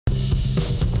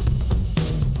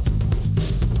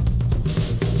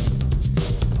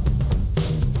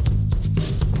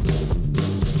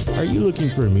Are you looking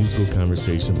for a musical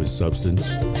conversation with substance?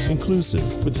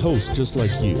 Inclusive, with hosts just like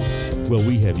you? Well,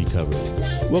 we have you covered.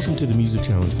 Welcome to the Music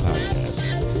Challenge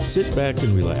Podcast. Sit back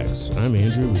and relax. I'm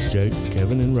Andrew with Jed,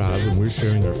 Kevin, and Rob, and we're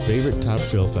sharing our favorite top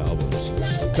shelf albums.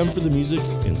 Come for the music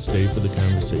and stay for the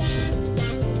conversation.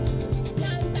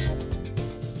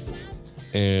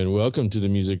 And welcome to the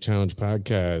Music Challenge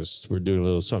Podcast. We're doing a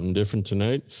little something different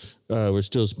tonight. We're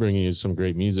still bringing you some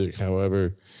great music.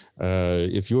 However,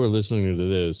 if you're listening to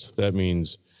this, that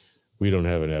means we don't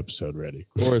have an episode ready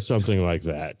or something like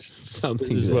that.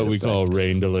 This is what we call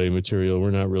rain delay material.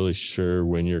 We're not really sure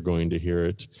when you're going to hear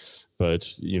it, but,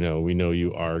 we know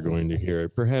you are going to hear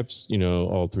it. Perhaps,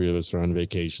 all three of us are on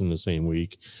vacation the same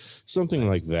week, something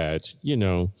like that,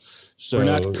 So we're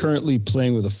not currently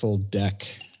playing with a full deck.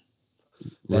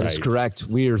 That is correct.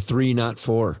 We are 3, not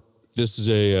 4. This is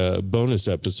a bonus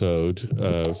episode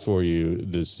for you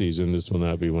this season. This will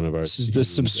not be one of our. This is the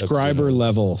subscriber episodes.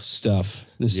 Level stuff.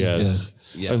 This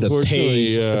is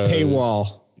the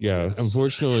paywall. Yeah,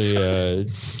 unfortunately,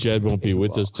 Jed won't be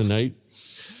with us tonight.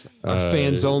 Our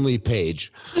fans only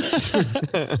page.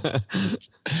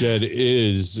 Jed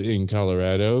is in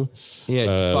Colorado.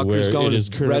 Yeah, where going it is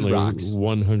currently Red Rocks.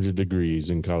 100 degrees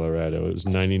in Colorado. It was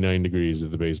 99 degrees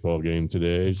at the baseball game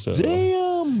today. So Damn.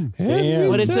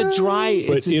 But it's a dry.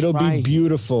 But it'll be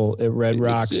beautiful at Red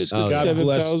Rocks. God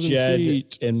bless Jed,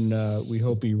 feet. and we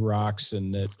hope he rocks,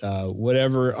 and that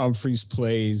whatever Humphreys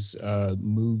plays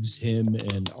moves him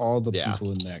and all the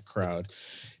people in that crowd.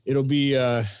 It'll be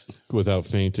without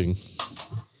fainting.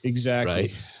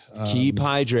 Exactly. Right. Keep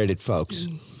hydrated, folks.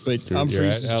 But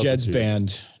Humphreys is Jed's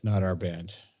band, not our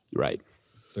band. Right.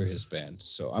 They're his band.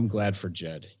 So I'm glad for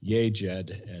Jed. Yay,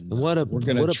 Jed. And we're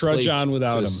going to trudge on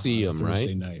without him. See him,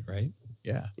 Thursday night, right?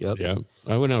 Yeah. Yep. Yeah.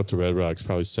 I went out to Red Rocks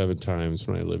probably 7 times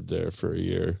when I lived there for a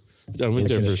year. I went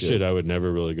there for shit I would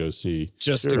never really go see.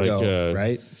 Just to go,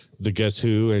 right? The Guess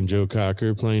Who and Joe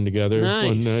Cocker playing together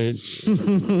one night. Came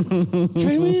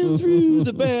in through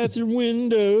the bathroom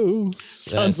window.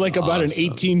 Sounds like about an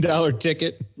 $18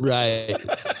 ticket. Right.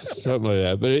 Something like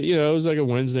that. But, it was like a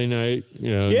Wednesday night,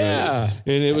 Yeah.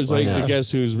 And it was like the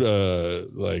Guess Who's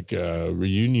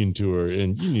reunion tour.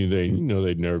 And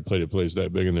they'd never played a place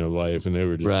that big in their life. And they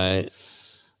were just... Right.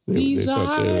 These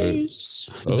eyes.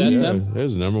 Is that them? That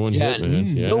was the number one hit, man.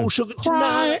 Yeah. No sugar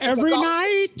tonight. Every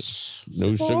night.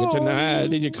 No sugar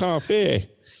tonight in your coffee.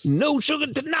 No sugar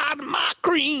tonight in my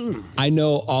cream. I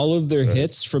know all of their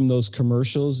hits from those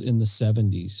commercials in the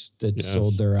 70s that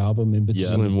sold their album in between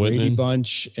Slim the Brady Whitman.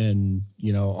 Bunch and,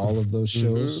 all of those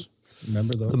shows.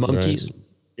 Remember those? The Monkees. Right.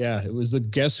 Yeah, it was the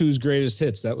Guess Who's Greatest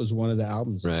Hits. That was one of the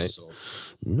albums. Right. Sold.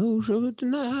 No sugar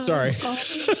tonight. Sorry.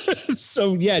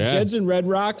 So, Jed's in Red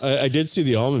Rocks. I did see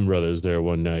the Allman Brothers there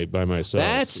one night by myself.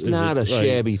 That's not a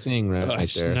shabby thing right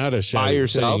it's there. not a shabby By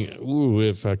yourself? thing. Ooh,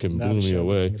 it fucking blew me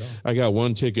away. I got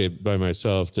one ticket by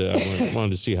myself. I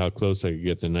wanted to see how close I could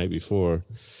get the night before.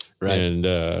 Right. And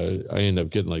I ended up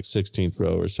getting like 16th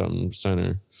row or something,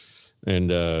 center.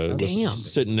 And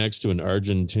was sitting next to an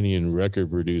Argentinian record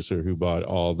producer who bought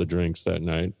all the drinks that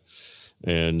night.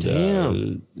 And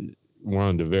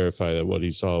wanted to verify that what he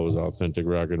saw was authentic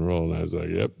rock and roll. And I was like,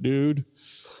 yep, dude.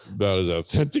 About as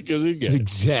authentic as it gets.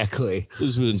 Exactly.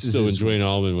 This was still when Dwayne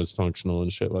Allman was functional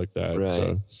and shit like that.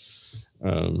 Right.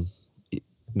 So,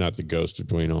 not the ghost of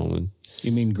Dwayne Allman.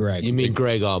 You mean Greg? You mean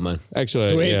Greg Allman?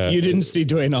 Actually, Dwayne, you didn't see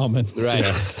Dwayne Allman, right?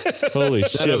 Yeah. Holy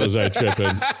shit, was I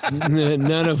tripping?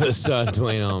 None of us saw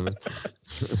Dwayne Allman,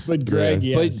 but Greg,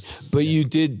 yes. But you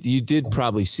did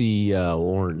probably see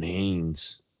Warren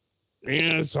Haynes.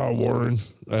 Yeah, I saw Warren.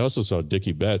 I also saw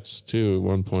Dickie Betts too at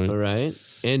one point. All right,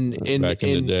 and back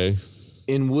in the day.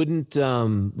 And wouldn't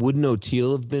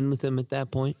O'Teal have been with him at that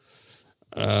point?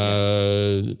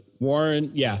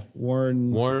 Warren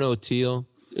O'Teal.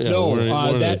 Yeah, Warren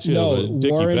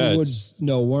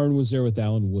was there with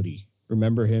Alan Woody.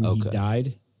 Remember him? Okay. He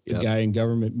died. The guy in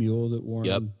Government Mule that Warren.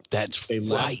 Yep, that's they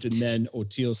left, and then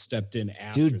O'Teal stepped in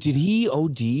after. Dude, did he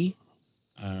OD?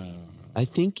 I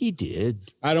think he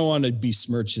did. I don't want to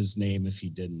besmirch his name if he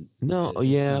didn't. No,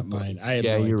 it's not mine. I have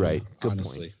no idea, you're right. Good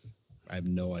honestly, point. I have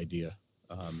no idea.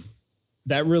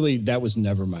 That was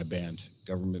never my band.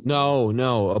 Government.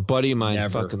 No, a buddy of mine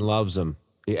fucking loves him.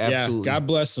 Absolutely. God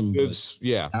bless him.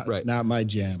 Not my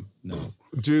jam. No,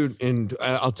 dude. And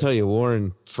I'll tell you,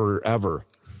 Warren forever.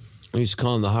 He's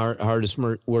calling the hardest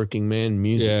working man in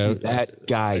music. Yeah, that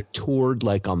guy toured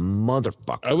like a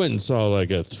motherfucker. I went and saw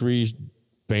like a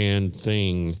 3-band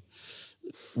thing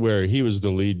where he was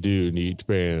the lead dude in each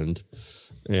band,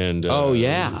 and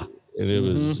and it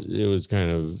was kind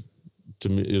of, to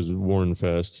me, it was Warren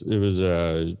Fest. It was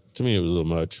to me it was a little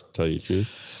much, to tell you the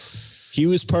truth. He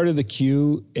was part of the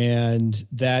Q, and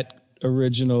that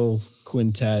original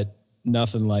quintet,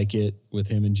 nothing like it, with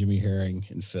him and Jimmy Herring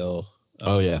and Phil.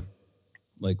 Oh yeah,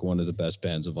 like one of the best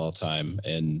bands of all time,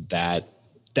 and that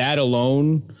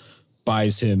alone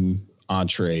buys him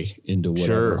entree into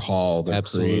whatever hall they're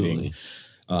creating.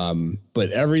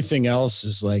 But everything else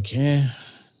is like,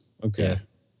 okay,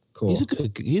 cool. He's a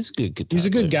good guitar. He's a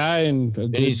good guy and a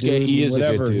good dude, he is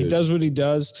whatever. a good dude. He does what he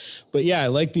does. But yeah, I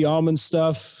like the Almond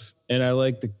stuff, and I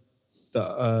like the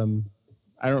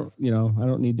I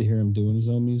don't need to hear him doing his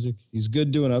own music. He's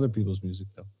good doing other people's music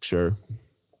though. Sure.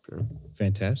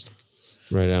 Fantastic.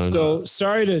 Right on. So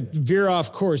sorry to veer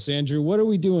off course, Andrew. What are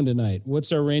we doing tonight?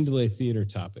 What's our Rain Delay Theater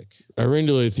topic? Our Rain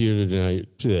Delay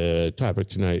Theater topic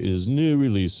tonight is new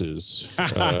releases.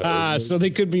 So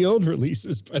they could be old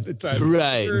releases by the time.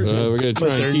 Right. We're going to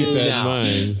try and keep that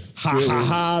in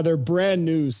mind. They're brand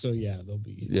new. So yeah, they'll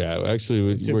be. Yeah,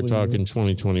 actually, we're talking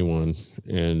 2021.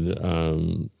 And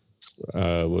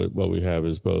what we have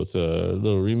is both a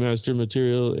little remaster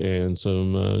material and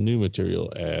some new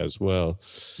material as well.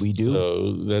 We do.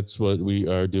 So that's what we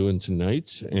are doing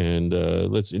tonight. And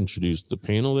let's introduce the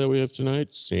panel that we have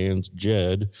tonight. Sans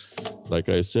Jed, like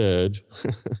I said.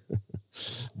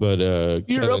 But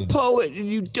you're Kevin, a poet and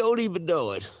you don't even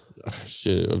know it.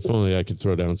 Shit, if only I could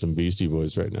throw down some Beastie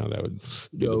Boys right now, that would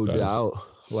be No the best. doubt.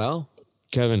 Well,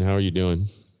 Kevin, how are you doing?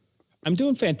 I'm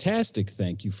doing fantastic.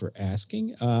 Thank you for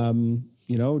asking.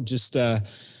 Just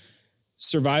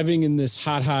surviving in this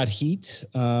hot heat,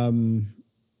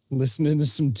 listening to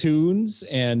some tunes,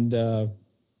 and the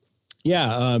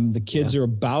kids are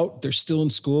they're still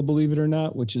in school, believe it or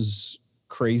not, which is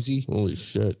crazy. Holy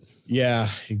shit. Yeah,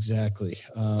 exactly.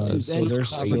 So they're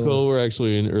Topical. We're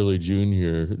actually in early June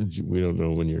here. We don't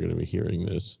know when you're going to be hearing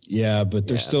this. Yeah, but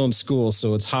they're still in school,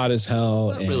 so it's hot as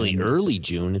hell. not really early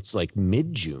June. It's like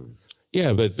mid-June.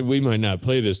 Yeah, but we might not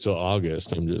play this till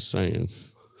August. I'm just saying.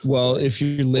 Well, if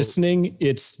you're listening,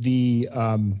 it's the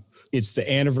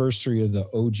anniversary of the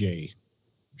OJ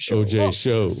show. OJ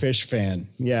show. Fish fan.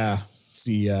 Yeah. It's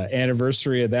the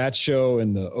anniversary of that show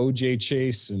and the OJ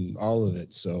chase and all of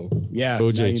it. So, yeah.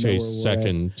 OJ chase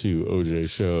second to OJ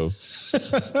show.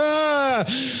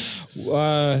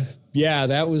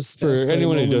 That was for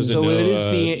anyone who doesn't know.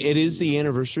 It is the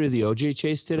anniversary of the OJ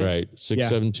chase today. Right.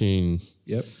 6/17.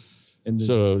 Yep.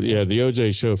 The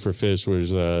OJ show for Fish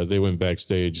was they went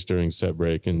backstage during set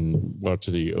break and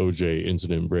watched the OJ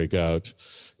incident break out,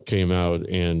 came out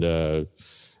and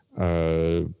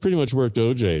pretty much worked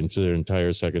OJ into their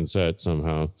entire second set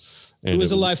somehow. And it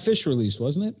was a live Fish release,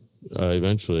 wasn't it?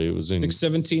 Eventually, it was in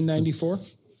 1794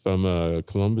 from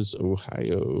Columbus,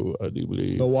 Ohio, I do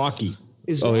believe. Milwaukee.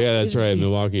 That's right,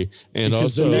 Milwaukee. And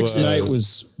because also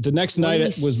the next night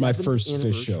was my first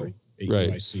Fish show at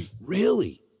UIC.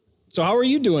 Really? So how are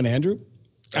you doing, Andrew?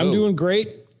 I'm doing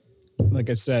great. Like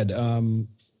I said,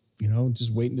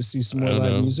 just waiting to see some more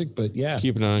live music, but yeah.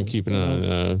 Keeping on.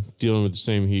 Dealing with the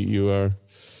same heat you are.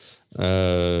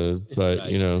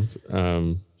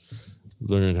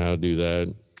 Learning how to do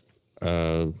that.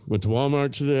 Went to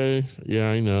Walmart today.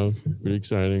 Yeah, I know. Pretty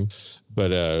exciting.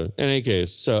 But in any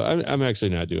case, so I'm actually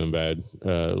not doing bad.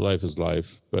 Life is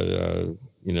life, but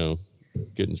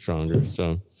getting stronger.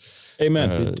 So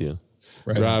amen. Good deal.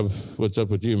 Right. Rob, what's up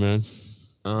with you, man?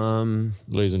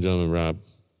 Ladies and gentlemen, Rob.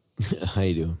 How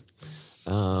you doing?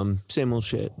 Same old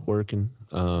shit, working,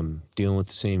 dealing with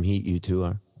the same heat you two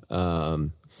are.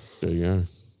 There you are.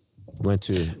 Went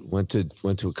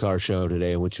to a car show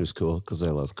today, which was cool because I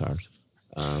love cars.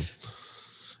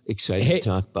 Excited to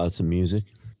talk about some music.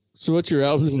 So what's your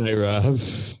album tonight, Rob?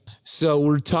 So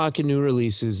we're talking new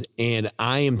releases, and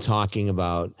I am talking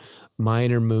about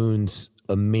Minor Moon's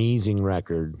amazing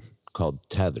record called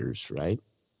Tethers, right?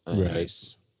 Right.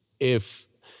 If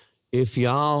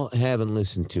y'all haven't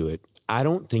listened to it, I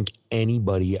don't think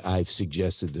anybody I've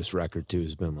suggested this record to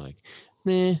has been like,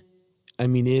 nah. I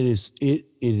mean, it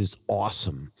is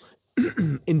awesome.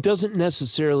 It doesn't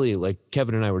necessarily, like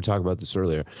Kevin and I were talking about this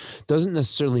earlier, doesn't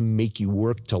necessarily make you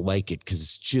work to like it because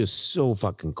it's just so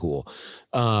fucking cool.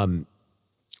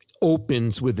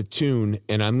 Opens with a tune,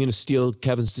 and I'm going to steal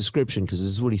Kevin's description because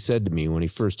this is what he said to me when he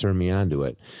first turned me on to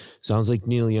it. Sounds like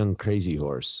Neil Young Crazy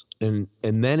Horse. And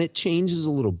then it changes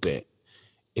a little bit.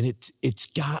 And it's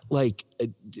got like,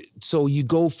 so you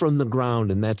go from the ground,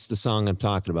 and that's the song I'm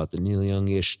talking about, the Neil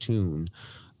Young-ish tune,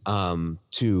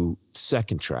 to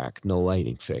second track, No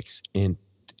Lighting Fix. And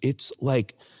it's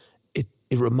like, it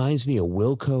reminds me of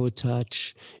Wilco a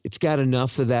touch. It's got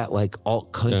enough of that like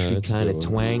alt country kind of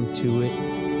twang to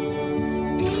it.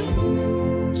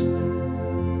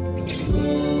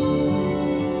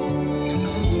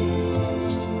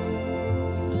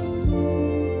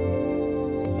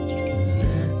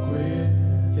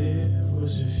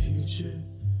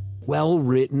 well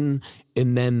written,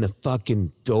 and then the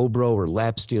fucking dobro or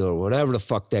lap steel or whatever the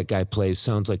fuck that guy plays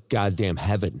sounds like goddamn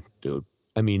heaven, dude.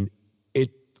 I mean,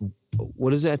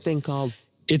 what is that thing called?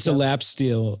 It's a lap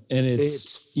steel, and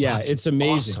it's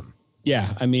amazing. Awesome.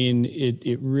 Yeah, I mean,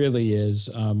 it really is.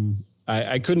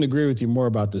 I couldn't agree with you more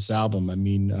about this album. I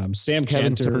mean, Sam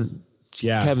Cantor.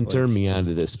 Kevin turned me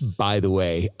onto this, by the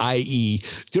way,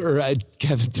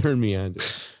 Kevin turned me on to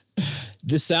it.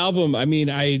 This album, I mean,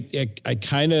 I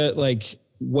kind of like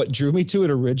what drew me to it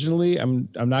originally. I'm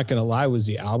not going to lie, was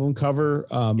the album cover.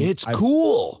 It's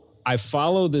cool. I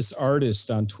follow this artist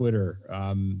on Twitter.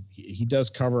 He does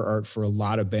cover art for a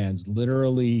lot of bands.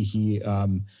 Literally,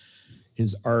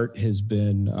 his art has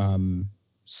been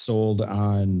sold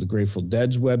on the Grateful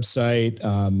Dead's website.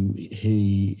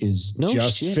 He is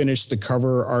finished the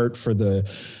cover art for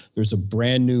there's a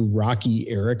brand new Rocky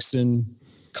Erickson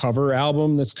cover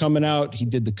album that's coming out. He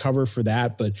did the cover for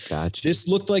that, but this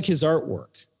looked like his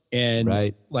artwork.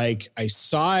 And like I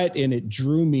saw it and it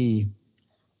drew me,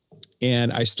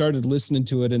 and I started listening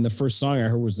to it. And the first song I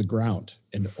heard was The Ground.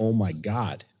 And oh my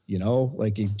God,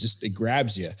 like it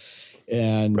grabs you.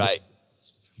 And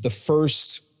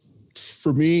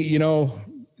for me,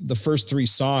 the first three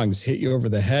songs hit you over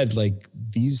the head. Like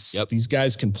these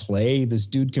guys can play. This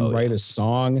dude can write a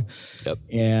song. Yep.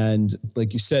 And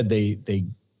like you said, they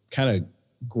kind of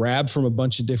grab from a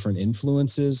bunch of different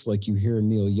influences. Like you hear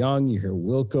Neil Young, you hear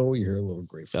Wilco, you hear a little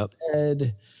Grateful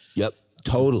Dead. Yep.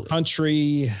 Totally.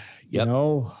 Country, I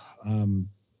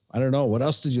don't know. What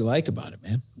else did you like about it,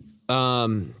 man?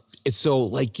 It's so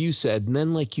like you said, and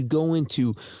then like you go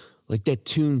into like that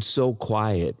tune So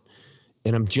Quiet,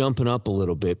 and I'm jumping up a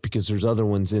little bit because there's other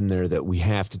ones in there that we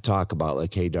have to talk about,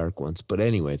 like Hey Dark Ones. But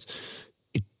anyways,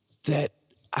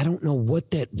 I don't know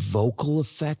what that vocal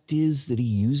effect is that he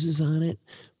uses on it,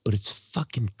 but it's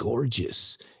fucking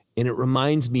gorgeous. And it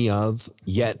reminds me of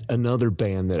yet another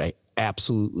band that I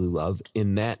absolutely love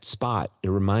in that spot. It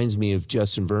reminds me of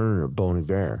Justin Vernon or Bon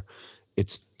Iver.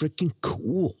 It's freaking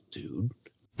cool, dude.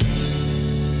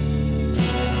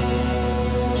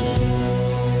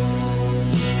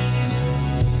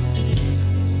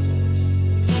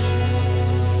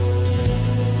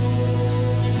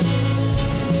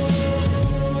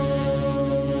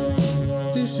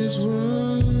 This is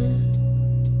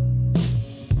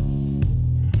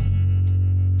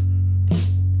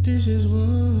what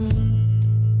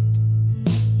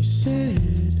you set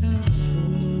out for.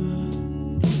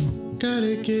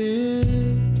 Gotta get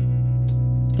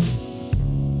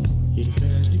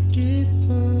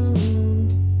home.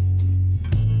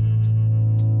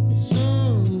 It's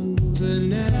over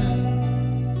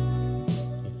now.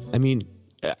 I mean,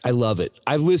 I love it.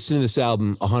 I've listened to this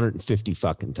album 150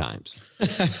 fucking times.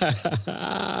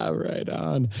 Right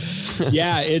on.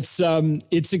 Yeah,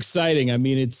 it's exciting. I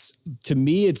mean, to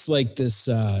me, it's like this,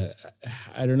 I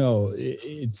don't know.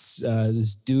 It's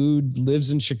this dude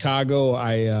lives in Chicago.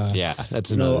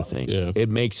 That's another thing. Yeah. It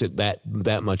makes it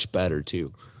that much better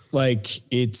too. Like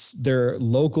they're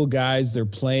local guys. They're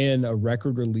playing a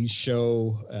record release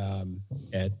show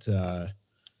at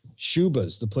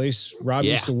Shuba's, the place Rob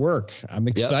used to work. I'm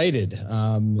excited.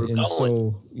 Getting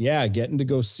to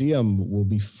go see them will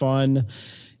be fun.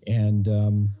 And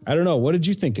I don't know. What did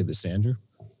you think of this, Andrew?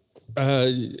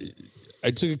 I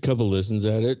took a couple listens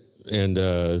at it, and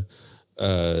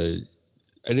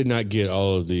I did not get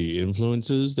all of the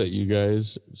influences that you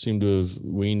guys seem to have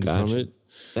weaned from it.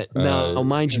 Now,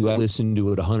 mind you, I listened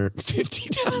to it 150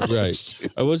 times.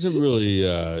 Right. I wasn't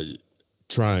really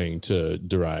trying to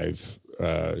derive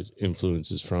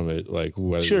influences from it, like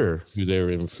who they were,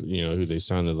 who they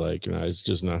sounded like. It's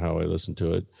just not how I listened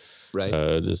to it. Right.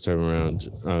 This time around,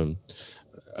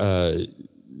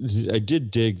 I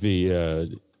did dig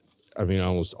the,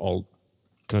 almost alt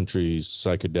country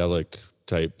psychedelic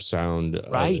type sound.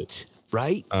 Right.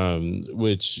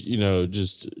 Which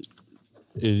just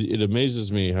it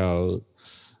amazes me how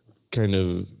kind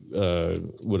of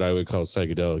what I would call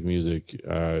psychedelic music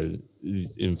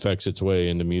infects its way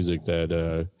into music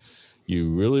that you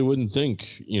really wouldn't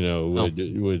think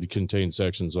would contain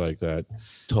sections like that.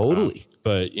 Totally.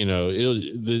 But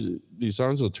these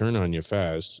songs will turn on you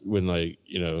fast when it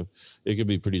could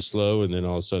be pretty slow, and then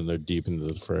all of a sudden they're deep into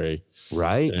the fray.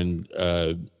 Right. And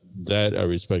that I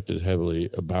respected heavily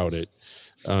about it.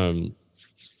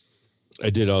 I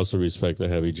did also respect the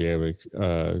heavy jamming.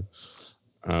 It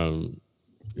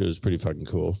was pretty fucking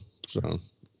cool. So,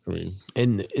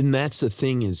 and that's the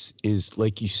thing is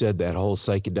like you said, that whole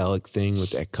psychedelic thing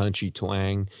with that country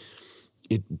twang.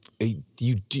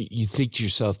 you think to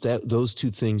yourself that those two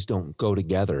things don't go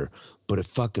together, but it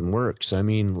fucking works. I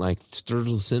mean, like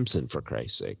Sturgill Simpson, for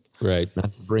Christ's sake. Right.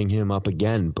 Not to bring him up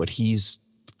again, but he's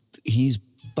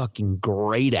fucking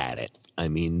great at it. I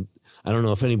mean, I don't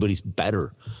know if anybody's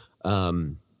better.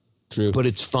 True. But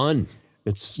it's fun.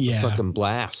 It's a fucking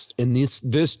blast. And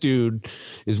this dude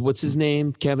is, what's his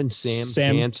name? Kevin?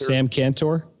 Sam Cantor? Sam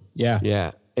Cantor. Yeah.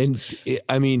 Yeah. And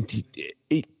I mean,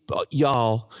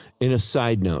 y'all, in a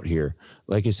side note here,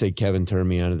 like I said, Kevin turned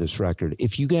me onto this record.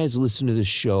 If you guys listen to this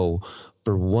show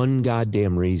for one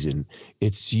goddamn reason,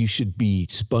 it's you should be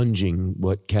sponging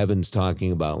what Kevin's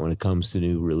talking about when it comes to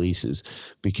new releases,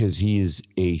 because he is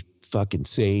a fucking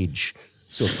sage.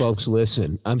 So folks,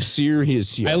 listen, I'm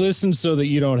serious here. I listen so that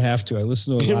you don't have to. I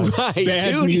listen to a lot of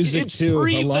bad music it's too.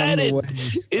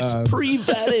 Pre-vetted. It's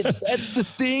pre-vetted. That's the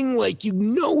thing. Like, you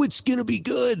know, it's going to be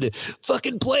good.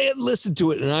 Fucking play it, listen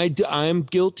to it. And I'm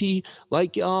guilty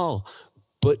like y'all,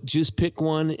 but just pick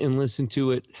one and listen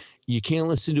to it. You can't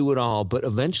listen to it all, but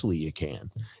eventually you can.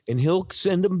 And he'll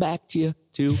send them back to you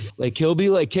too. Like, he'll be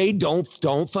like, hey, don't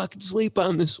fucking sleep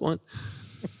on this one.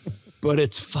 But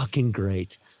it's fucking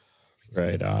great.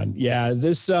 Right on. Yeah,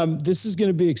 this is going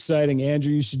to be exciting.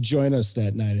 Andrew, you should join us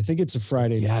that night. I think it's a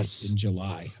Friday night in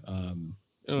July.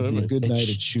 It'll be a good night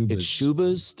at Shuba's. At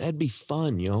Shuba's? That'd be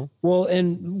fun, yo. Well,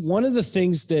 and one of the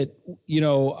things that, you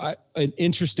know, an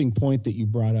interesting point that you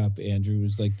brought up, Andrew,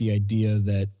 is like the idea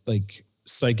that like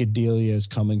psychedelia is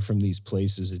coming from these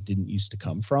places it didn't used to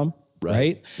come from,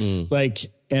 right?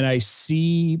 Like, and I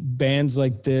see bands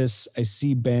like this. I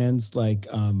see bands like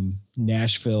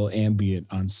Nashville Ambient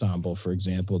Ensemble, for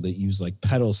example, that use like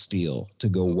pedal steel to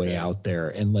go way out there.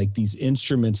 And like these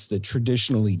instruments that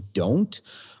traditionally don't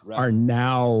are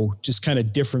now just kind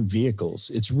of different vehicles.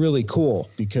 It's really cool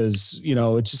because, you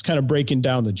know, it's just kind of breaking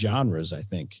down the genres, I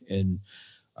think. And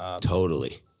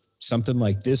totally. Something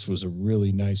like this was a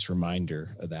really nice reminder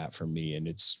of that for me. And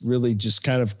it's really just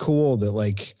kind of cool that,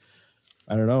 like,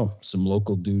 I don't know, some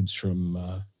local dudes from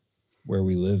where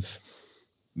we live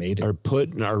made it. Are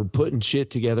putting shit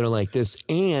together like this.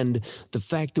 And the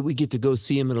fact that we get to go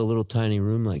see him in a little tiny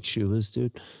room like Shuba's,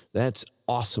 dude, that's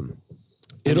awesome.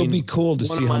 It'll be cool to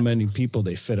see how many people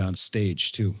they fit on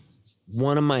stage too.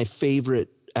 One of my favorite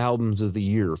albums of the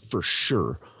year for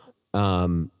sure.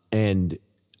 And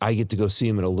I get to go see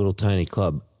him at a little tiny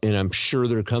club, and I'm sure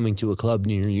they're coming to a club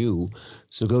near you.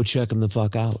 So go check them the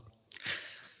fuck out.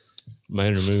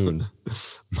 Minor Moon.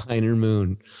 Minor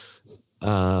Moon.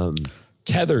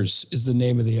 Tethers is the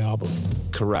name of the album.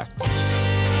 Correct.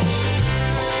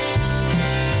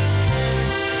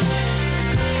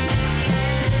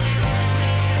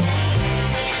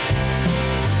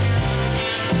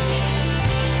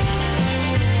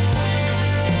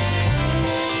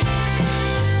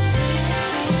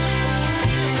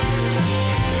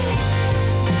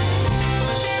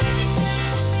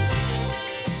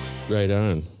 Right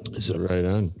on. Right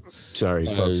on. Sorry,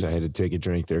 folks. I had to take a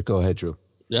drink there. Go ahead, Drew.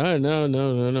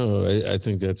 No. I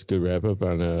think that's a good wrap up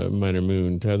on Minor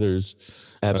Moon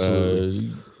Tethers.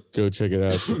 Absolutely. Go check it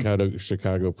out.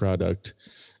 Chicago product.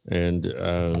 And,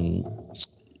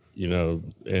 you know,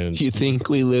 and you think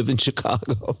we live in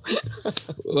Chicago?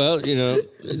 Well, you know,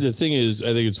 the thing is,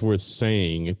 I think it's worth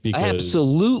saying because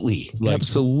absolutely.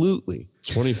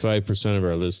 25% of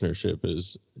our listenership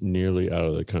is nearly out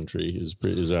of the country, is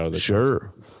out of the country.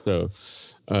 So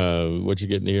what you're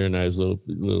getting here tonight is a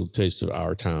little taste of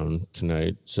our town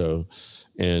tonight. So,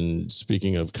 and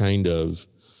speaking of kind of,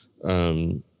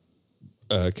 Kevin,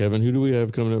 who do we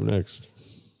have coming up next?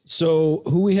 So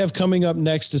who we have coming up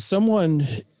next is someone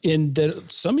in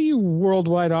that some of you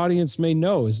worldwide audience may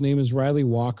know. His name is Riley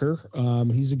Walker.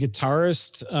 He's a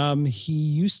guitarist. He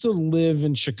used to live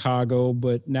in Chicago,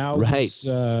 but now he's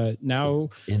now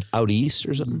out east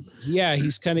or something. Yeah,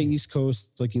 he's kind of East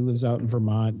Coast. Like, he lives out in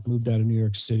Vermont, moved out of New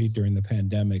York City during the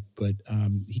pandemic. But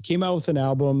he came out with an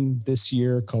album this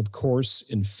year called Course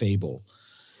and Fable.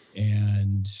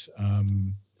 And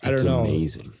I don't know.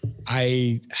 Amazing.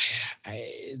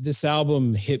 This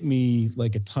album hit me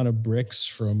like a ton of bricks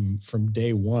from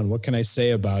day one. What can I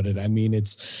say about it? I mean,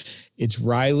 it's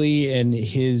Riley and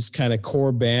his kind of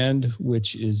core band,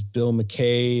 which is Bill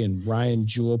McKay, and Ryan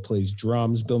Jewell plays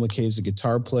drums. Bill McKay is a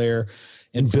guitar player.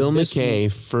 And Bill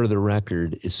McKay, for the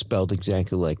record, is spelled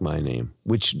exactly like my name,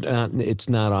 which it's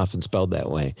not often spelled that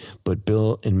way. But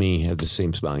Bill and me have the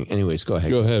same spelling. Anyways, go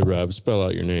ahead. Go ahead, Rob. Spell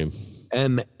out your name.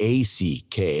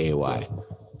 Mackay. Mouse.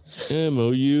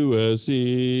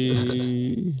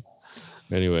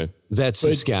 Anyway, that's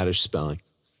the Scottish spelling.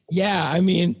 Yeah, I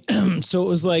mean, so it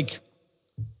was like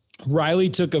Riley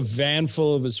took a van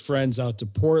full of his friends out to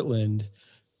Portland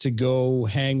to go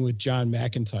hang with John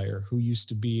McIntyre, who used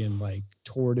to be in like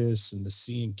Tortoise and the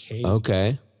Sea and Cave.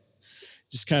 Okay.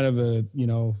 Just kind of a,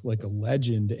 like a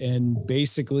legend, and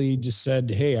basically just said,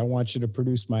 hey, I want you to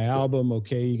produce my album.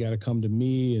 Okay, you got to come to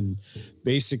me. And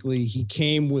basically he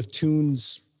came with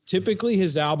tunes. Typically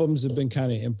his albums have been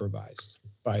kind of improvised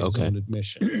by his own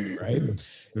admission, right?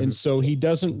 And so he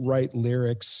doesn't write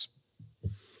lyrics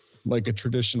like a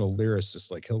traditional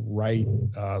lyricist. Like he'll write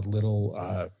little,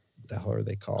 the hell are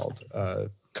they called?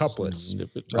 Couplets.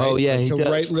 Right? Oh yeah, like he'll does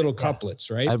write little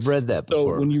couplets, right? I've read that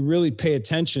before. So when you really pay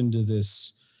attention to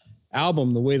this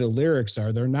album, the way the lyrics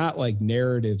are, they're not like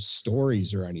narrative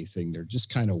stories or anything. They're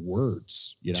just kind of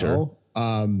words, Sure.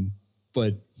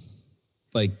 But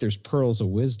like there's pearls of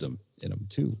wisdom in them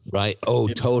too. Right. Oh,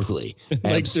 totally.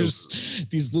 Like there's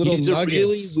these little He's nuggets. a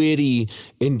really witty,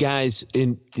 and guys,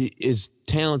 and as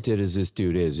talented as this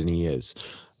dude is, and he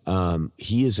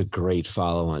is a great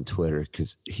follow on Twitter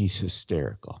because he's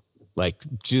hysterical. Like,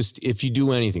 just if you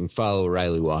do anything, follow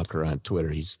Riley Walker on Twitter.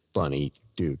 He's funny,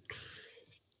 dude.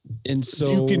 And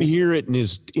so you can hear it in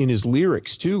his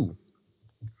lyrics too.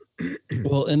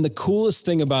 Well, and the coolest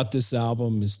thing about this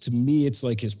album is, to me, it's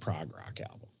like his prog rock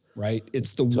album, right?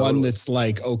 It's the one that's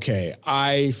like, okay,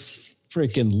 I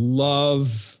freaking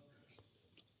love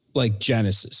like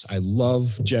Genesis. I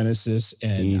love Genesis,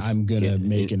 and I'm going to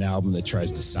make an album that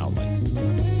tries to sound like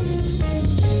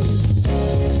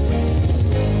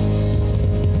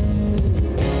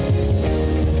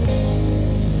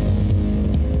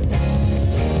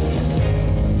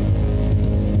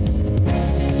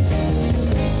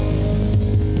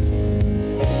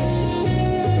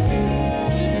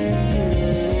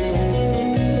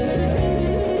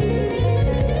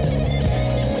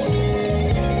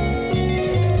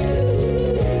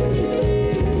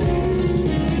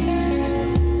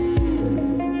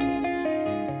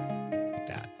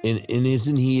And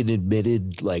isn't he an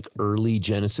admitted like early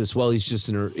Genesis? Well, he's just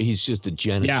a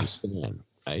Genesis fan,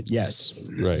 right? Yes.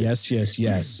 Right.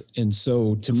 Yes. And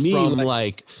so to me,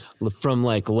 from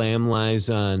Lamb Lies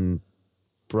on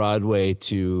Broadway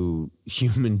to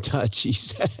Human Touch, he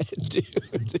said,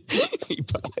 dude, he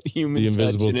bought Human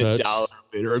Invisible Touch in Touch? a dollar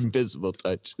bin, or Invisible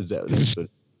Touch. Is that what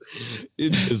it's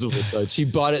Invisible Touch. He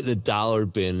bought it in the dollar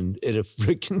bin at a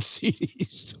freaking CD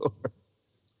store.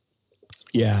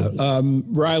 yeah.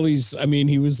 Riley's, I mean,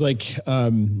 he was like,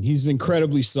 he's an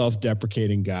incredibly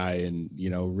self-deprecating guy, and,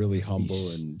 really humble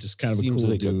and just kind of a cool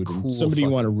like dude. cool Somebody you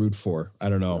want to root for. I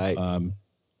don't know. Right.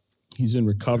 He's in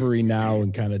recovery now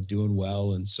and kind of doing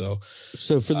well. And so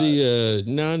for the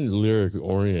non-lyric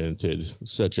oriented,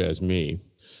 such as me,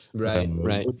 Right.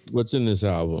 what's in this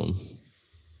album?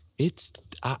 It's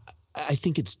I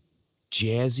think it's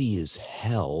jazzy as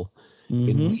hell.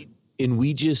 And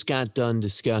we just got done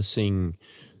discussing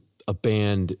a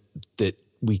band that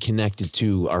we connected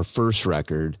to our first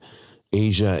record,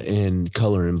 Asia and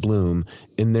Color and Bloom,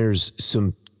 and there's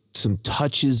some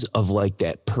touches of like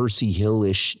that Percy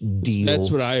Hill-ish deal.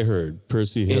 That's what I heard,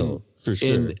 Percy Hill, for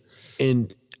sure.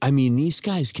 And I mean, these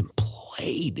guys can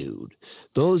play, dude.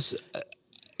 Those.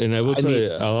 And I will tell you,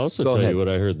 I'll also tell ahead. you what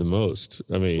I heard the most.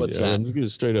 I mean, What's that? I'm just going to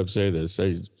straight up say this.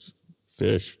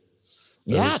 Fish.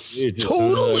 Yes, It just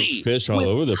totally. sounded like Fish all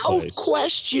over the place. Without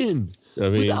question. I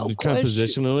mean, Without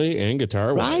compositionally and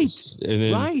guitar wise. Right. And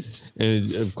then, Right.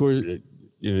 And of course,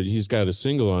 he's got a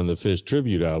single on the Fish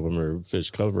tribute album or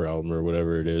Fish cover album or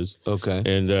whatever it is. Okay.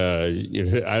 And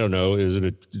I don't know. Is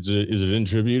it in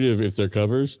tribute if they're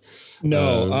covers?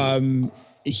 no,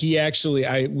 he actually,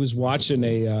 I was watching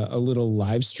a little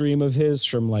live stream of his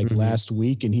from like last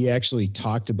week, and he actually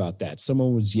talked about that.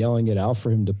 Someone was yelling it out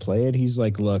for him to play it. He's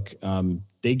like, look,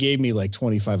 they gave me like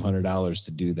 $2,500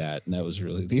 to do that. And that was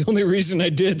really the only reason I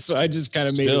did. So I just kind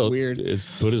of made it weird. It's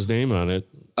put his name on it.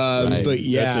 Right. But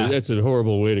yeah, That's a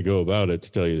horrible way to go about it,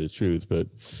 to tell you the truth. But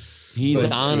He's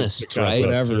honest, right?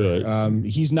 whatever.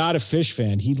 He's not a Fish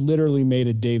fan. He literally made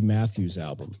a Dave Matthews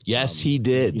album. Yes, he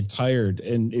did. He tired.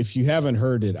 And if you haven't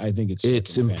heard it, I think it's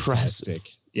impressive. fantastic.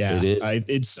 Yeah. It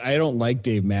is. I don't like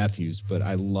Dave Matthews, but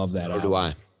I love that album. do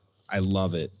I. I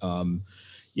love it.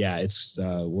 Yeah, it's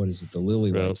what is it? The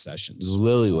Lillywhite Sessions.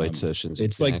 Lillywhite Sessions.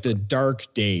 It's like the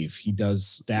dark Dave. He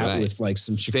does that with like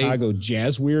some Chicago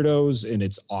jazz weirdos, and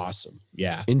it's awesome.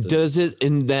 Yeah. And does it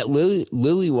in that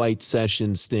Lillywhite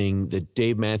Sessions thing that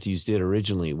Dave Matthews did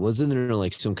originally? Wasn't there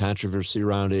like some controversy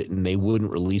around it, and they wouldn't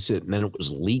release it, and then it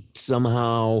was leaked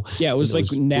somehow? Yeah, it was like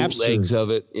bootlegs Napster of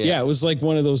it. Yeah, it was like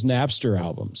one of those Napster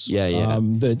albums. Yeah.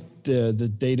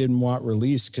 That they didn't want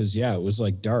released because it was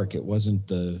like dark. It wasn't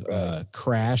the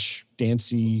Crash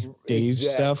dancey Dave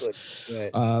stuff.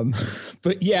 Right.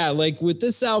 But yeah, like with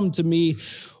this album, to me,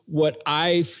 what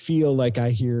I feel like I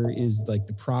hear is like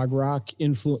the prog rock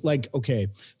influence. Like, okay,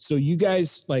 so you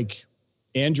guys, like,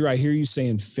 Andrew, I hear you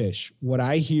saying Fish. What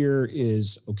I hear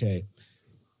is, okay,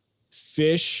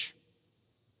 Fish,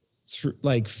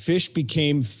 Fish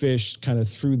became Fish kind of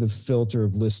through the filter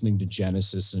of listening to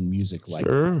Genesis and music like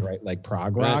that, right? Like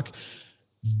prog rock.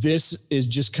 This is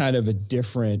just kind of a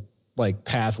different like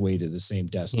pathway to the same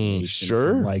destination.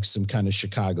 From like some kind of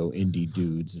Chicago indie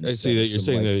dudes. I see that you're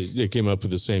saying that they came up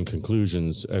with the same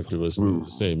conclusions after listening to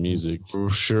the same music.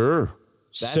 Sure.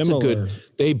 That's similar.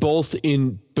 They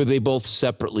both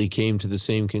separately came to the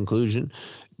same conclusion.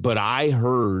 But I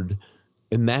heard,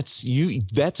 and that's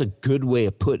a good way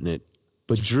of putting it.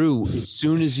 But Drew, as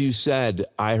soon as you said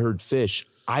I heard Fish,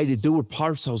 there were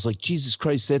parts I was like, Jesus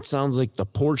Christ, that sounds like the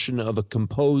portion of a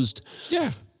composed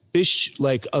Fish,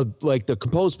 like the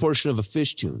composed portion of a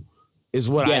Fish tune is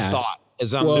what I thought.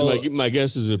 My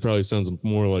guess is it probably sounds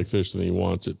more like Fish than he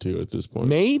wants it to at this point.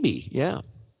 Maybe, yeah.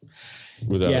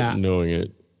 Without knowing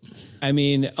it. I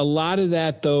mean, a lot of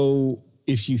that though,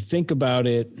 if you think about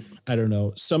it, I don't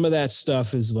know, some of that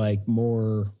stuff is like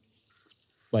more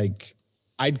like,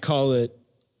 I'd call it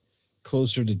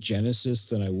closer to Genesis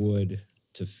than I would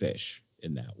to Fish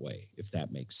in that way, if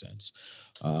that makes sense.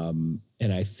 And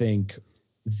I think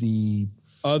the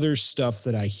other stuff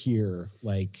that I hear,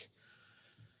 like,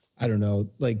 I don't know,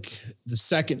 like the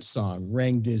second song,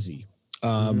 Rang Dizzy,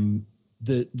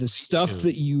 the stuff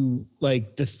that you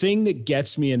like, the thing that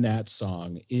gets me in that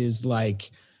song is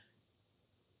like,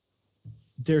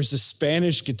 there's a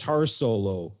Spanish guitar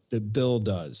solo that Bill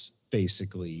does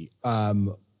basically,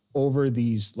 over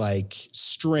these like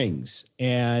strings.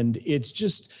 And it's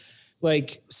just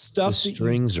like stuff. The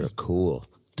strings are cool.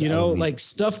 You know, like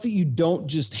stuff that you don't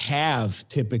just have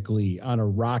typically on a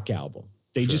rock album.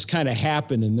 They just kind of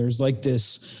happen. And there's like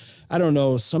this, I don't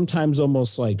know, sometimes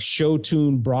almost like show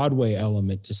tune Broadway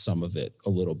element to some of it a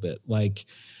little bit. Like,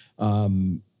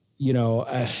 you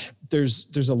know,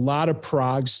 there's a lot of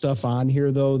prog stuff on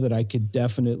here though, that I could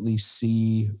definitely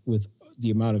see with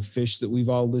the amount of Fish that we've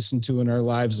all listened to in our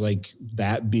lives, like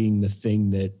that being the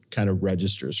thing that kind of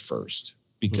registers first.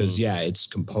 Because it's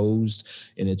composed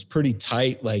and it's pretty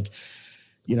tight. Like,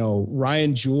 you know,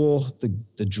 Ryan Jewell,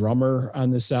 the drummer on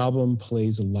this album,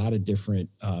 plays a lot of different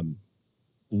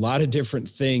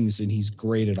things, and he's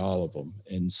great at all of them.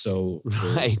 And so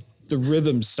the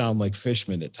rhythms sound like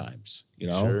Fishman at times, you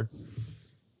know? Sure.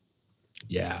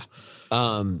 Yeah.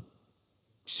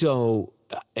 So,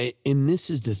 and this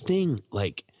is the thing,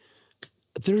 like,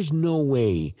 there's no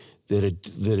way that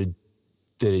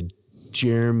a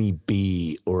Jeremy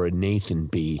B or a Nathan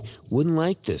B wouldn't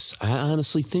like this. I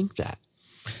honestly think that.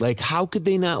 Like, how could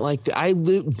they not like that? I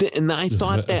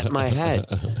thought that in my head.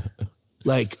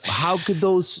 Like, how could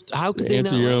they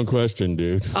answer not your own question,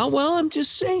 dude? Oh, well, I'm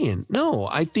just saying. No,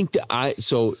 I think that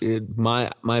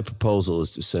my proposal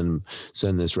is to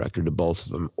send this record to both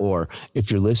of them. Or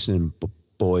if you're listening,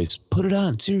 boys, put it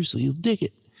on. Seriously, you'll dig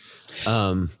it.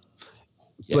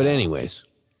 But anyways.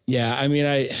 Yeah, I mean,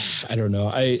 I don't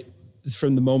know.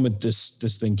 From the moment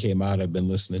this thing came out, I've been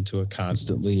listening to it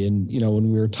constantly. And, you know,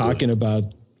 when we talked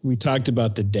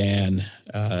about the Dan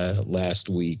last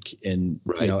week, and,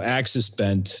 you know, Axis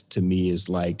Bent to me is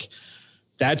like,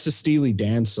 that's a Steely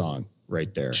Dan song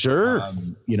right there. Sure.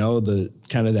 You know, the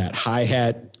kind of that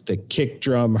hi-hat, the kick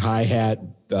drum hi-hat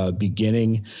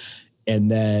beginning. And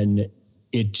then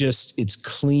it's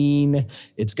clean.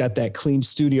 It's got that clean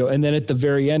studio. And then at the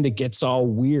very end, it gets all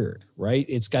weird, right?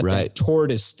 It's got that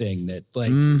tortoise thing that like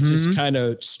just kind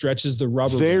of stretches the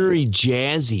rubber. Very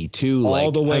jazzy too.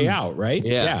 All the way out, right?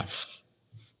 Yeah.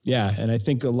 Yeah. And I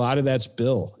think a lot of that's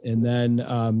Bill. And then,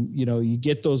 you know, you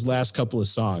get those last couple of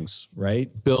songs,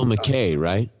 right? Bill McKay,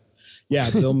 right? Yeah.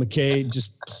 Bill McKay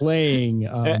just playing.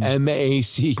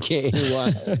 Macky.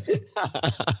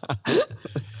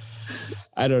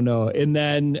 I don't know. And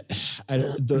then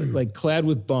like Clad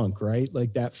with Bunk, right?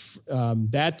 Like that,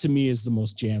 that to me is the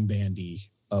most jam bandy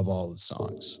of all the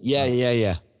songs.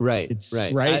 Yeah. Right. It's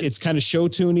right. It's kind of show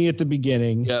tuney at the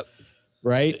beginning. Yep.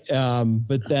 Right.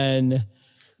 But then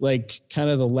like kind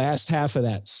of the last half of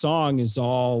that song is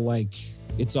all like,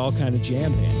 it's all kind of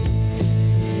jam bandy.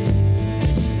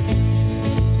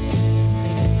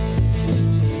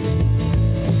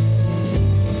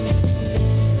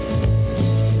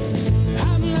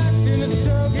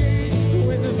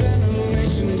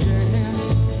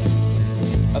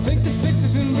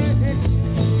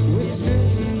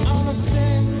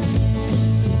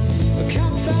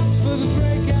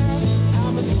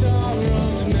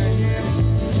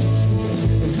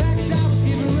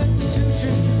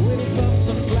 With bumps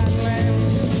of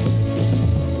flatland.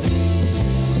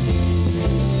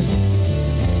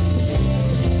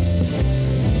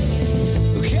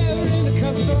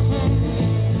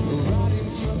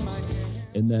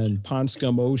 then Pond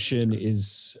Scum Ocean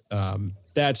is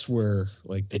that's where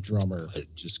like the drummer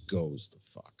just goes the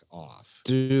fuck off.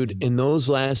 Dude, in those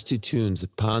last two tunes, the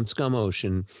Pond Scum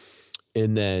Ocean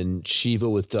and then Shiva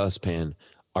with Dustpan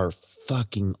are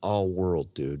fucking all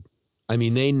world, dude. I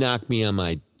mean, they knock me on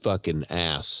my fucking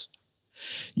ass.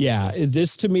 Yeah,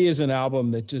 this to me is an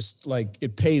album that just like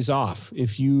it pays off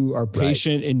if you are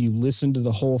patient and you listen to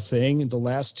the whole thing. The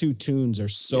last two tunes are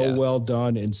so well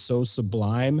done and so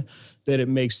sublime that it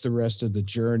makes the rest of the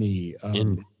journey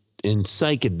in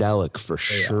psychedelic for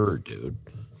sure, dude.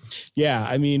 Yeah,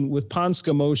 I mean, with Pond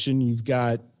Scum Ocean, you've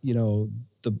got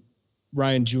the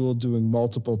Ryan Jewell doing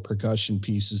multiple percussion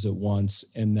pieces at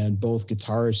once, and then both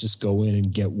guitarists just go in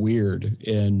and get weird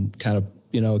and kind of,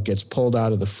 it gets pulled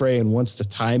out of the fray. And once the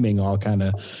timing all kind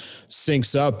of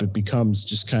syncs up, it becomes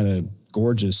just kind of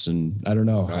gorgeous. And I don't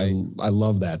know, I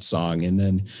love that song. And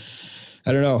then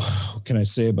I don't know, what can I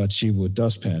say about Shiva with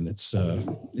Dustpan?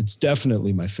 It's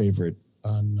definitely my favorite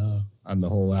on the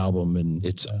whole album, and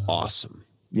it's awesome.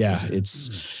 Yeah,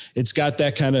 it's got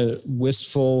that kind of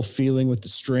wistful feeling with the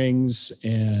strings,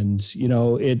 and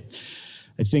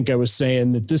I think I was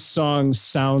saying that this song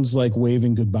sounds like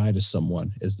waving goodbye to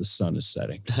someone as the sun is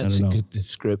setting. That's a good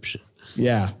description.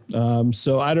 Yeah.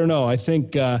 So I don't know. I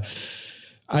think I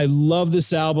love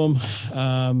this album.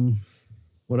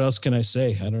 What else can I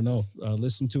say? I don't know.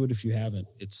 Listen to it if you haven't.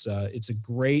 It's a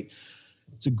great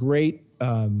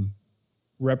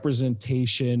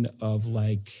representation of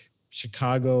like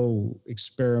Chicago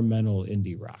experimental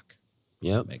indie rock.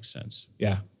 Yeah, makes sense.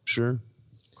 Yeah, sure.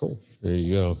 Cool. There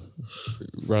you go.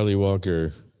 Riley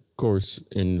Walker, Course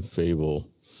in Fable.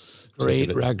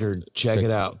 Great record. Check it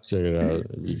out. Check it out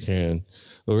if you can.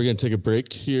 Well, we're going to take a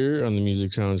break here on the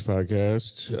Music Challenge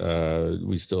podcast.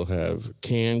 We still have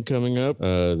Can coming up.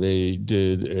 They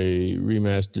did a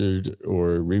remastered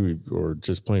or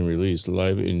just plain release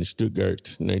live in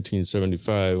Stuttgart,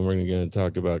 1975. And we're going to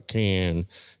talk about Can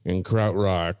and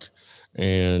Krautrock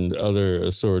and other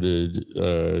assorted,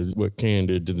 what Can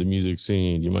did to the music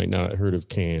scene. You might not have heard of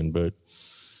Can, but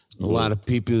a lot of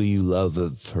people you love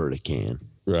have heard of Can.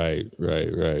 Right.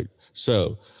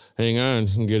 So hang on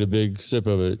and get a big sip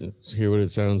of it and hear what it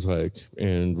sounds like.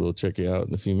 And we'll check you out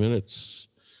in a few minutes.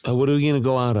 What are we going to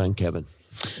go out on, Kevin?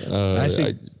 I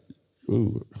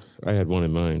had one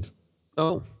in mind.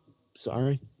 Oh,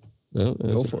 sorry. No,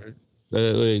 go for it.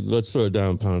 Let's throw it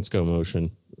down Pond Scum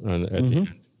Ocean at the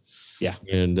end. Yeah.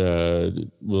 And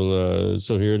we'll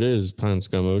so here it is, Pond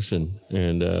Scum Ocean.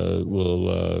 And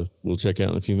we'll check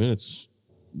out in a few minutes.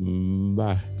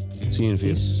 Bye. See you in a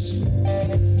few.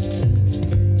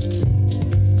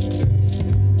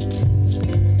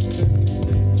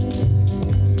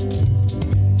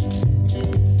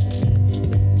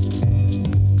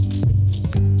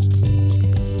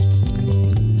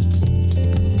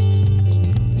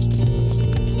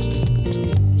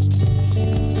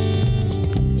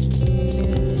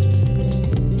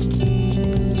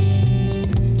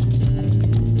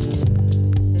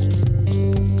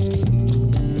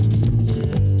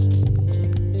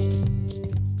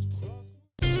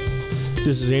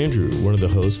 This is Andrew, one of the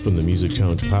hosts from the Music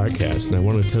Challenge podcast, and I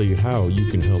want to tell you how you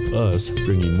can help us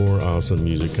bring you more awesome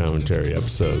music commentary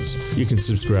episodes. You can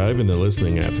subscribe in the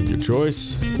listening app of your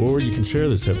choice, or you can share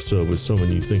this episode with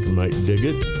someone you think might dig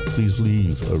it. Please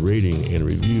leave a rating and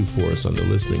review for us on the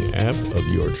listening app of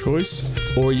your choice,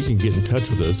 or you can get in touch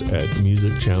with us at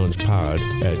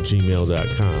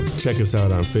musicchallengepod@gmail.com. Check us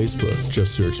out on Facebook.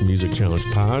 Just search Music Challenge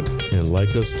Pod and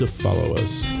like us to follow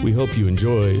us. We hope you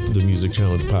enjoy the Music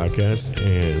Challenge podcast,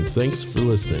 and thanks for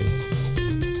listening.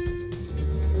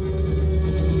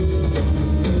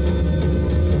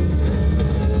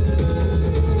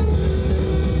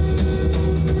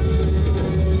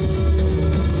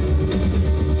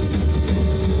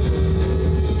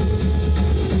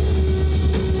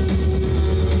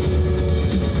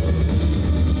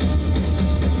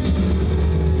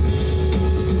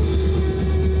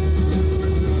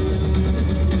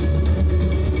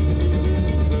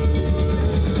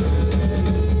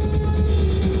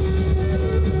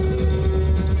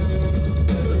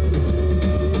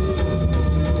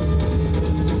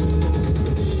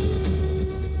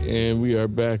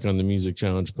 Back on the Music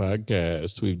Challenge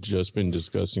podcast. We've just been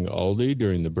discussing Aldi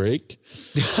during the break,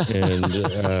 and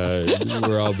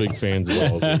we're all big fans of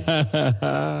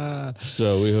Aldi.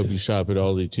 So we hope you shop at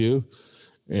Aldi too,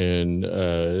 and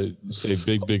save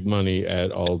big money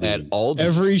at Aldi. At Aldi.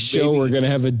 Every show we're going to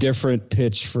have a different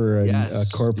pitch for a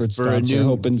corporate sponsor,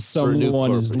 hoping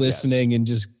someone is listening and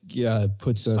just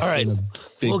puts us in a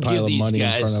big pile of money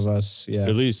in front of us. Yeah,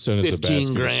 at least send us a basket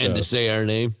 15 grand to say our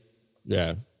name.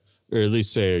 Yeah. or at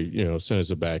least say, send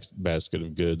us a basket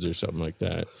of goods or something like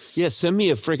that. Yeah, send me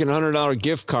a freaking $100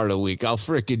 gift card a week. I'll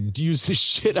freaking use the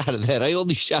shit out of that. I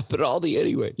only shop at Aldi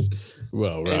anyways.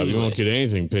 Well, Rob, you won't get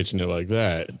anything pitching it like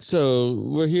that. So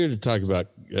we're here to talk about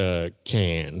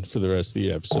Can for the rest of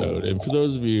the episode. And for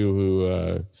those of you who,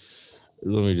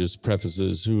 let me just preface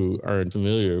this, who aren't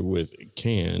familiar with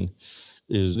Can,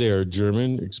 is they are a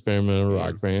German experimental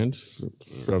rock band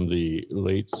from the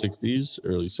late 60s,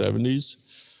 early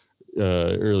 70s,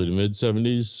 early to mid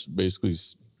 70s, basically,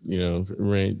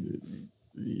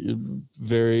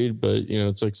 varied, but,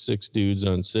 it's like 6 dudes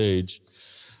on stage.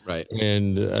 Right.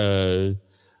 And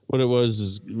what it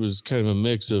was kind of a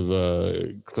mix of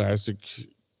classic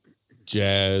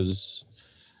jazz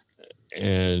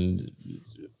and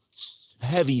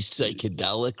heavy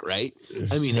psychedelic, right?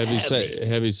 I mean, heavy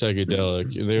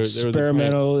psychedelic. And they were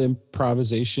experimental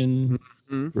improvisation,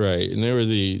 right? And they were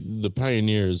the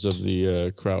pioneers of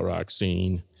the krautrock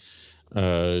scene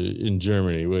in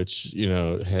Germany, which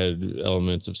had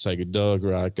elements of psychedelic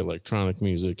rock, electronic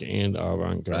music, and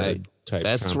avant-garde type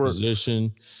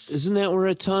composition. Isn't that where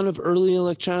a ton of early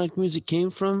electronic music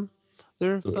came from?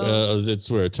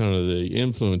 That's where a ton of the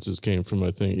influences came from,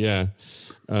 I think. Yeah.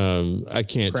 I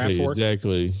can't tell you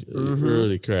exactly.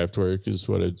 Early Kraftwerk is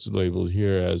what it's labeled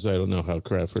here as. I don't know how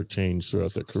Kraftwerk changed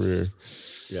throughout their career.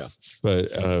 Yeah.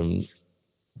 But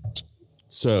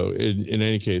so in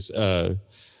any case, so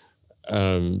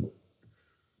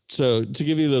to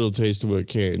give you a little taste of what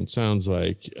Can sounds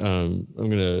like, I'm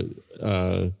going to,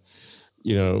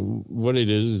 what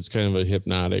it is, it's kind of a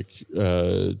hypnotic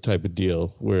type of deal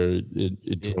where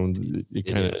it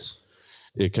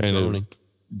kind of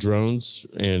drones.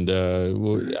 And I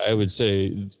would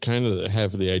say kind of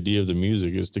half of the idea of the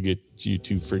music is to get you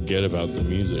to forget about the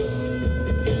music.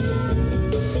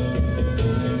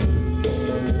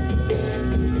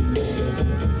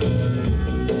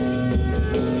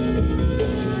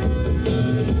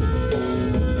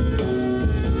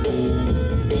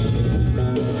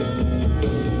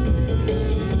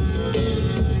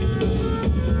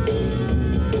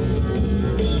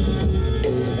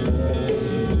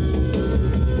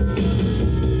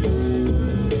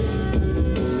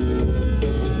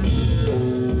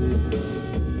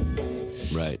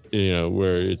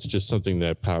 Where it's just something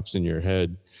that pops in your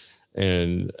head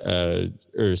and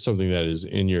or something that is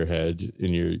in your head and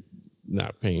you're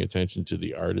not paying attention to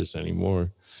the artist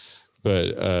anymore.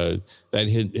 But that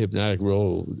hypnotic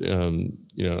role,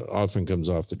 often comes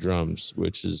off the drums,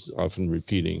 which is often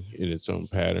repeating in its own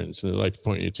patterns. And I'd like to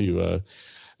point you to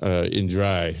in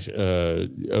Dry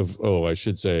I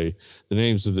should say the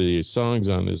names of the songs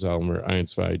on this album are 1,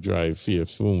 2, 3, 4,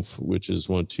 5, which is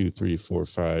 1, 2, 3, 4,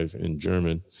 5 in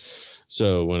German.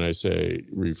 So when I say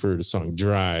refer to song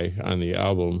Dry on the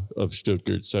album of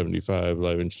Stuttgart 75,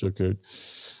 live in Stuttgart,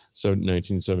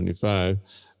 1975,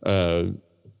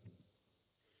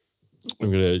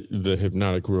 the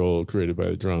hypnotic roll created by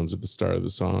the drums at the start of the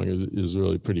song is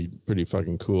really pretty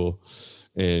fucking cool.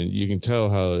 And you can tell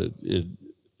how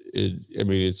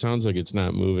it sounds like it's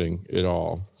not moving at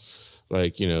all.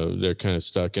 Like, they're kind of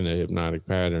stuck in a hypnotic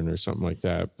pattern or something like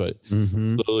that. But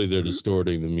slowly they're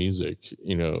distorting the music,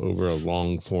 over a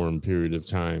long form period of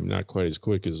time. Not quite as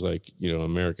quick as like,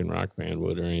 American rock band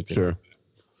would or anything. Sure.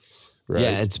 Right.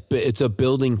 Yeah, it's a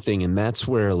building thing. And that's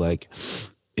where like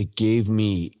it gave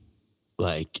me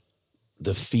like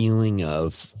the feeling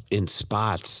of in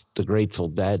spots, the Grateful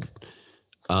Dead.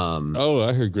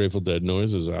 I heard Grateful Dead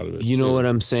noises out of it. You know what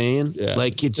I'm saying? Yeah.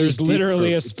 Like there's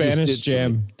literally a Spanish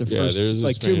jam. The first,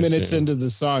 like 2 minutes into the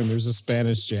song, there's a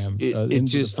Spanish jam. It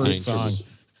just the first song,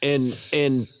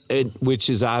 and which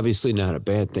is obviously not a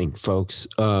bad thing, folks.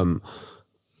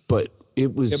 But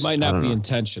it was. It might not be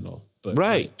intentional, but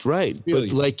right.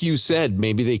 But like you said,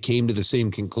 maybe they came to the same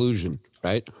conclusion,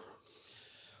 right?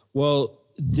 Well,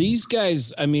 these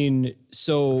guys. I mean,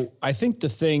 so I think the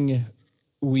thing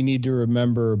we need to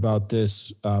remember about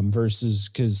this versus,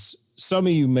 because some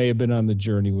of you may have been on the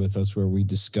journey with us where we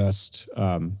discussed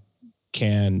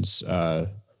Can's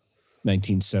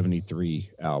 1973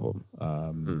 album.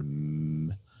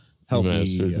 Help me.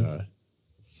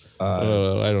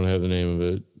 I don't have the name of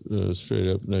it straight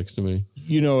up next to me.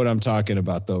 You know what I'm talking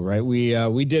about, though, right?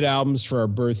 We did albums for our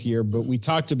birth year, but we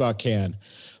talked about Can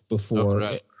before,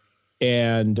 right.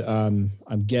 And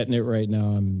I'm getting it right now.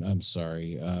 I'm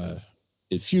sorry.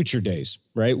 Future Days,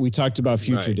 right? We talked about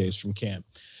Future Days from Can.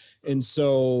 And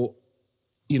so,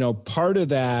 part of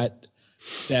that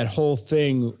whole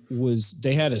thing was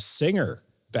they had a singer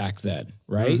back then,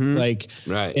 right?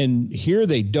 And here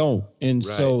they don't. And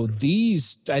so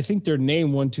these, I think they're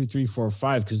named 1, 2, 3, 4,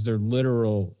 5 because they're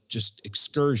literal just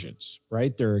excursions,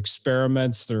 right? They're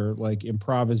experiments. They're like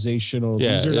improvisational.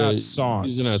 Yeah, These are not songs.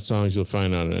 These are not songs you'll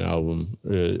find on an album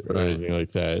or anything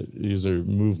like that. These are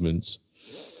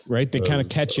movements. Right? They kind of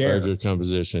catch air. Larger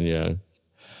composition, yeah.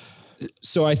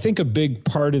 So I think a big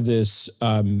part of this,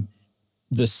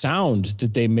 the sound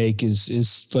that they make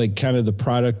is like kind of the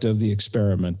product of the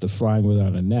experiment, the flying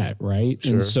without a net, right?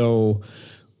 Sure. And so,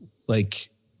 like,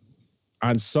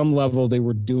 on some level, they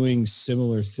were doing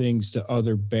similar things to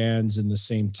other bands in the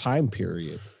same time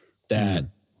period that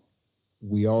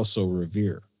we also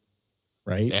revere,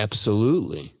 right?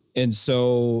 Absolutely. And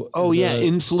so,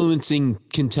 influencing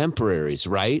contemporaries,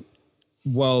 right?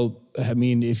 Well, I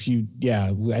mean, I think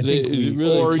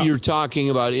you're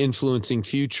talking about influencing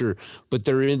future, but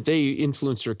they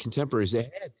influenced their contemporaries. They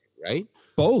had to, right?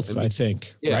 Both, I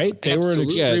think, yeah, right? They were an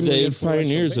extremely they influential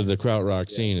pioneers band. of the krautrock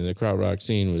scene, and the krautrock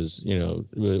scene was,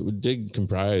 did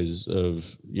comprise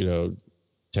of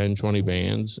 10, 20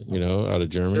 bands, out of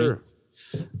Germany. Sure.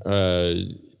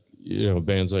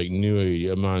 Bands like Nui,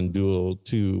 Amandul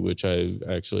too, which I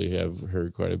actually have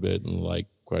heard quite a bit and like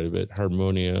quite a bit.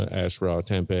 Harmonia, Ashra,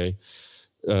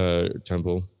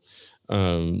 Temple.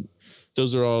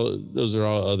 Those are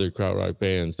all other krautrock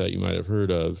bands that you might have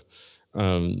heard of.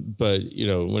 But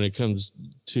when it comes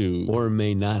to or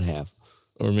may not have,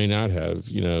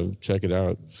 check it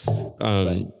out.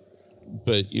 Right.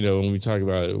 But when we talk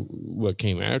about what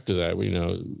came after that,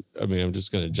 I'm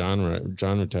just going to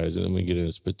genretize it, and we get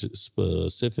into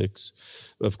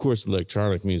specifics. Of course,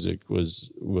 electronic music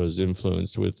was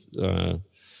influenced with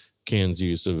Can's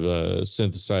use of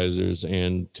synthesizers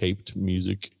and taped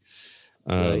music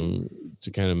to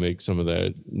kind of make some of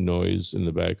that noise in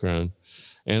the background.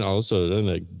 And also, doesn't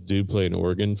that dude play an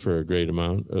organ for a great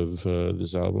amount of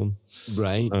this album?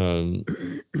 Right.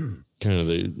 Kind of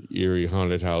the eerie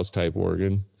haunted house type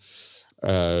organ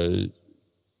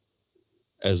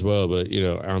as well. But,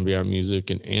 ambient music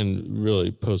and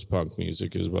really post-punk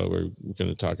music is what we're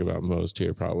going to talk about most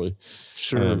here, probably.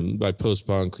 Sure. By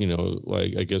post-punk,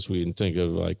 I guess we can think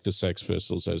of like the Sex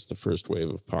Pistols as the first wave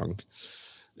of punk.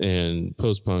 And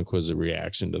post-punk was a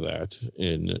reaction to that.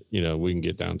 And, we can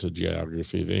get down to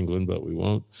geography of England, but we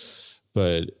won't.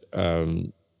 But,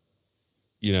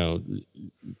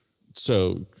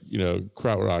 so,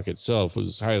 krautrock itself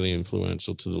was highly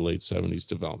influential to the late 70s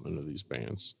development of these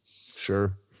bands.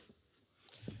 Sure.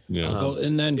 Well,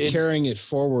 and then carrying it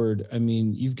forward, I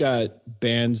mean, you've got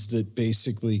bands that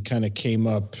basically kind of came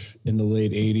up in the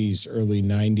late 80s, early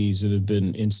 90s that have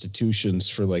been institutions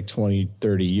for like 20,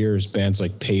 30 years. Bands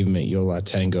like Pavement, Yo La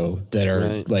Tengo, that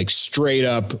are like straight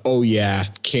up,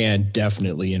 can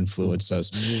definitely influence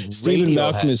us. Stephen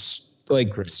Malkmus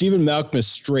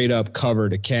straight up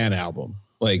covered a Can album.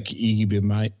 Like Iggy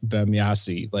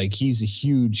Bamiasi, like he's a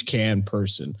huge Can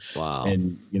person. Wow.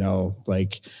 And,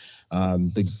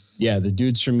 the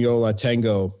dudes from Yo La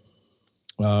Tengo,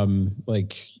 they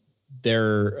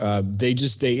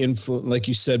influence, like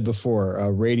you said before,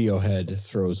 Radiohead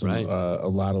throws them a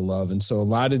lot of love. And so a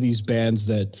lot of these bands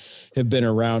that have been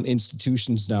around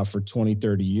institutions now for 20,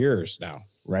 30 years now,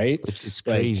 right? Which is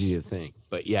crazy to think,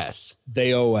 but yes.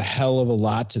 They owe a hell of a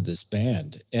lot to this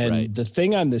band. And the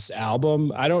thing on this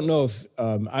album, I don't know if,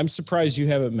 I'm surprised you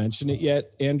haven't mentioned it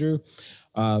yet, Andrew.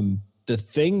 The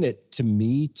thing that to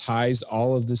me ties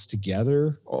all of this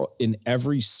together in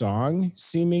every song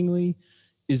seemingly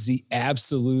is the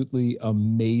absolutely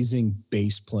amazing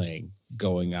bass playing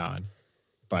going on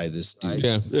by this dude.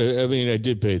 Yeah. I mean, I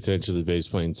did pay attention to the bass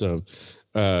playing. So,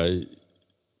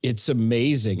 it's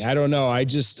amazing. I don't know. I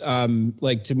just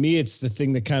to me, it's the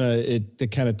thing that kind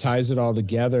of ties it all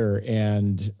together.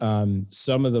 And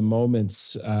some of the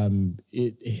moments,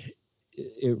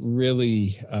 it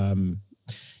really,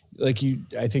 I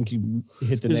think you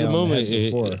hit the nail on the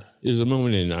head before. There's a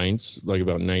moment in Eins, like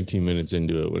about 19 minutes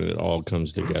into it, when it all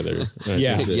comes together.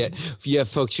 Yeah,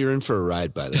 folks, you're in for a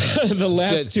ride, by the way. The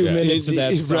last 2 minutes of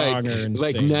that song are insane.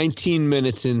 Like 19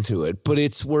 minutes into it, but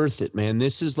it's worth it, man.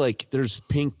 This is like, there's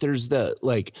the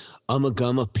like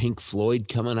Ummagumma Pink Floyd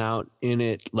coming out in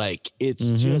it. Like,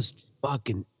 it's just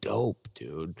fucking dope,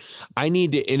 dude. I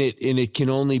need to, and it can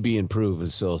only be improved with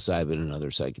psilocybin and other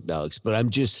psychedelics, but I'm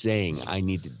just saying I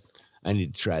need to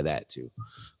try that too.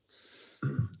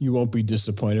 You won't be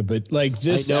disappointed, but like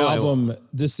this album is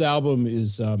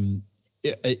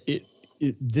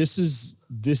this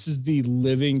is the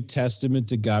living testament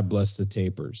to God Bless the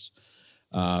Tapers.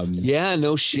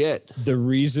 No shit. The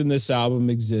reason this album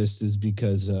exists is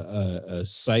because a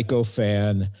psycho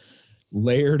fan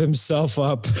layered himself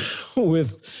up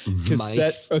with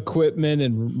cassette Mics. equipment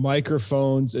and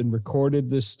microphones and recorded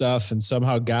this stuff and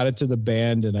somehow got it to the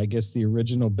band. And I guess the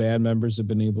original band members have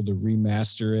been able to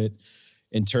remaster it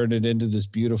and turn it into this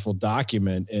beautiful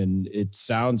document. And it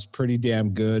sounds pretty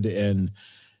damn good. And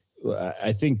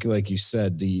I think, like you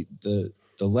said, the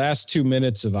last 2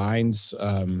 minutes of Eins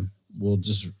will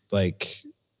just like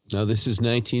No, this is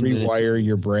 19 minutes. rewire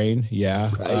your brain.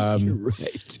 Yeah. Right, you're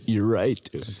right. You're right,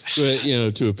 dude. But, you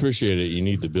know, to appreciate it, you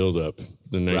need the build up,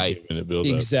 the 19-minute build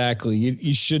up. Exactly.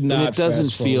 You should not. And it doesn't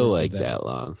fast feel forward like with that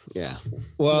long. Yeah.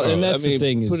 Well, and that's the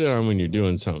thing put is, it on when you're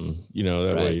doing something, you know,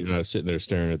 that way Right. you're not sitting there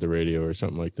staring at the radio or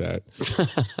something like that.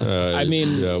 I mean,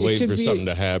 you know, it waiting could for be- something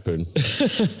to happen.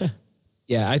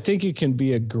 yeah, I think it can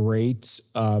be a great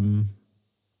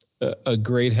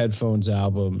headphones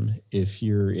album if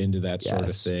you're into that sort of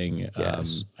Yes. thing.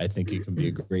 Yes. I think it can be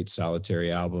a great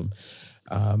solitary album.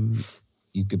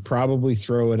 You could probably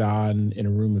throw it on in a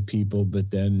room of people,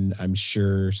 but then I'm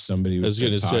sure somebody would was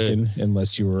start gonna say- talking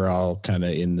unless you were all kind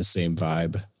of in the same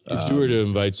vibe. If you were to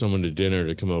invite someone to dinner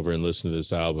to come over and listen to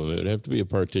this album, it would have to be a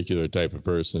particular type of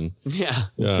person. Yeah,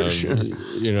 for sure.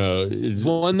 You know, it's,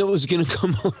 One that was going to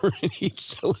come over and eat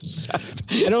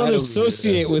psilocybin. I don't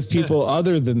associate with people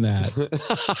other than that.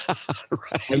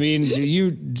 Right. I mean,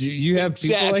 do you have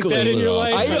people like that in your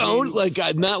life? I don't. mean, Like,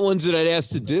 not ones that I'd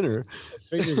ask to dinner.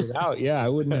 figured it out. Yeah, I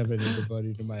wouldn't have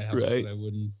anybody to my house Right. that I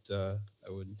wouldn't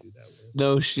do that with.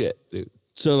 No shit, dude.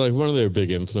 so like one of their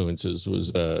big influences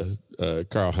was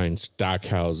Karl-Heinz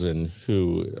Stockhausen,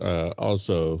 who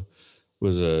also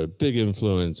was a big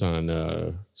influence on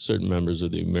certain members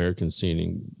of the American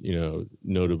scene, you know,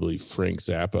 notably Frank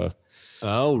Zappa.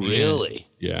 Oh, really?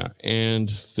 Yeah,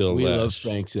 and Phil We Lesh. love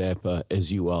Frank Zappa,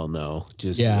 as you all know.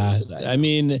 Just Yeah, I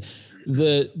mean,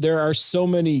 there are so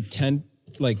many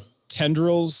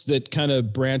tendrils that kind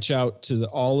of branch out to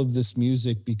all of this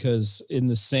music because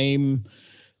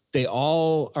they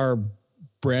all are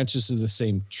branches of the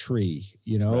same tree,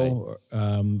 you know,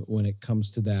 when it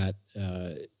comes to that.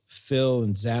 Phil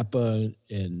and Zappa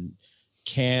and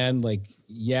Can, like,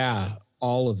 yeah,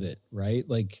 all of it, right?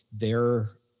 Like they're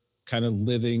kind of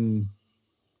living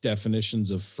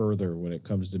definitions of further when it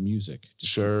comes to music.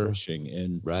 Just keep Sure. pushing.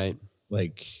 And right.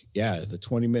 like, yeah, the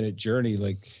 20-minute journey,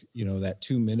 like, you know, that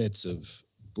 2 minutes of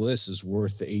bliss is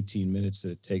worth the 18 minutes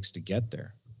that it takes to get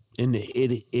there. And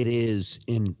it is,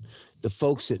 in the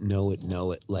folks that know it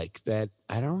like that.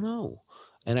 I don't know.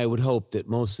 And I would hope that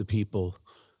most of the people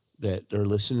that are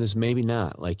listening to this, maybe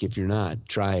not. Like, if you're not,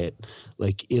 try it.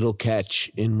 Like, it'll catch.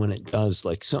 And when it does,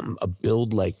 like, a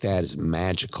build like that is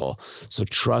magical. So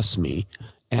trust me,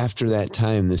 after that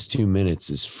time, this 2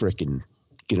 minutes is freaking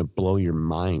gonna blow your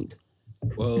mind.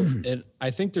 Well, and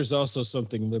I think there's also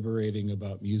something liberating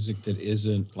about music that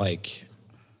isn't like,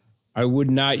 I would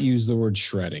not use the word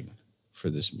shredding for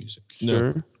this music.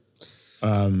 Sure.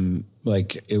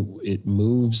 Like it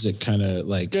moves, it kind of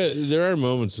like, There are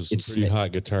moments of some It's- pretty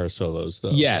hot guitar solos, though.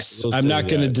 yes, We'll I'm say not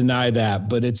going to that. deny that,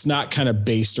 but it's not kind of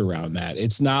based around that.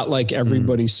 It's not like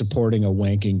everybody supporting a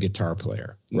wanking guitar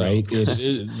player, right? It's,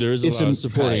 There's a it's lot a- of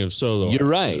supporting of solo. You're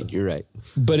right. You're right.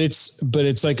 but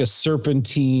it's like a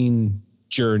serpentine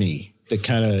journey that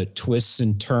kind of twists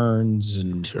and turns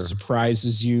and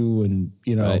surprises you, and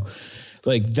you know, Right.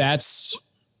 like that's,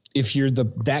 if you're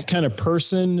that kind of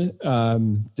person,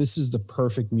 this is the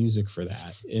perfect music for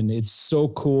that. And it's so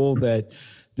cool that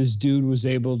this dude was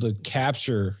able to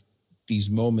capture these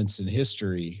moments in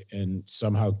history and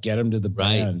somehow get them to the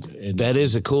Right. band. And That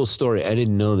is a cool story. I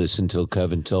didn't know this until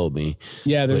Kevin told me.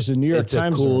 yeah, there's a New York It's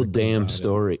Times a cool article damn about it.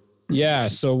 story. Yeah,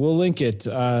 so we'll link it.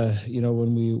 You know,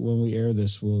 when we air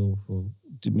this, we'll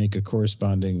make a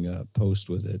corresponding post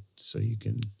with it, so you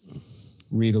can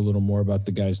read a little more about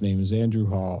the guy's name is Andrew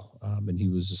Hall, and he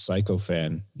was a Psycho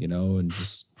fan, you know, and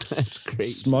just That's great.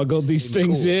 smuggled these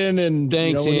things Cool. in, and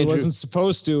Thanks, when he Andrew. wasn't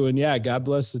supposed to. And yeah, God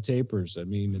bless the Tapers. I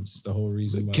mean, it's the whole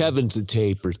reason why. Kevin's a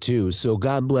taper too, so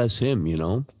God bless him. You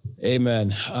know.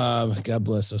 Amen. God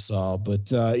bless us all.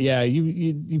 But yeah,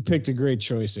 you picked a great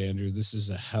choice, Andrew. This is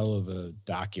a hell of a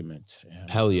document. And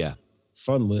Hell yeah.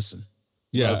 fun listen.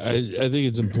 Yeah, I think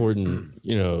it's important,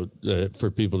 you know, for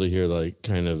people to hear, like,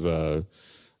 kind of,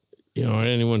 you know,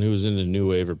 anyone who's into new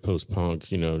wave or post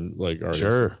punk, you know, like artists,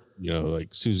 Sure. you know,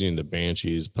 like Susie and the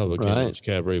Banshees, Public Right. Image,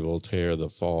 Cabaret Voltaire, The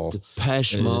Fall.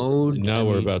 Depeche And Mode. Now I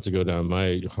we're mean, about to go down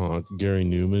my haunt, Gary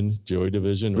Newman, Joy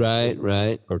Division. right.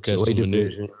 Orchestral Joy Maneuver.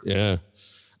 Division. Yeah.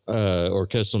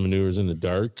 Orchestral Maneuvers in the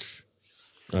Dark.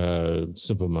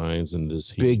 Simple Minds and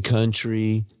This Heat. Big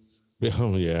Country.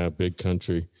 Oh, yeah, Big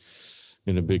Country.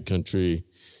 In a Big Country.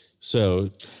 So,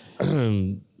 Echo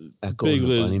Big and the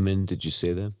Liz- Bunnymen. Did you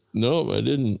say that? No, I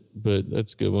didn't, but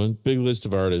that's a good one. Big list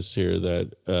of artists here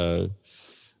that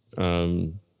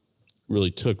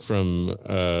really took from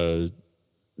the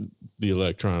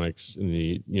electronics and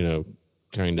the,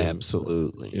 kind of,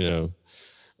 Absolutely.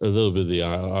 A little bit of the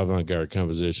avant-garde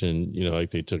composition,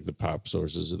 like they took the pop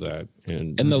sources of that.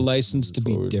 And the license to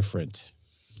be different.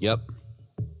 Yep.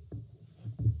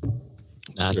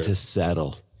 Not Sure. to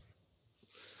settle.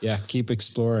 Yeah, keep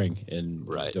exploring, and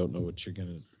Right. don't know what you're going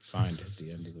to find at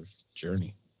the end of the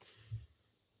journey.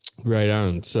 Right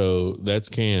on. So that's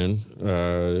Can.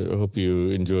 I hope you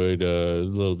enjoyed a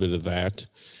little bit of that.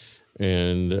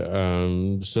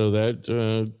 And so that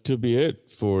could be it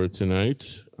for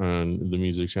tonight on the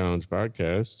Music Challenge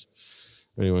podcast.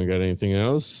 Anyone got anything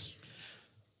else?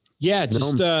 Yeah,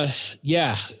 just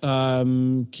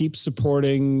keep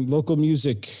supporting local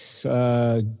music.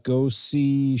 Go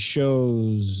see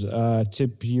shows.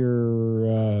 Tip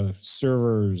your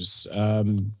servers.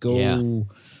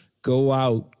 Go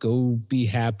out. Go be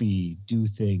happy. Do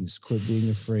things. Quit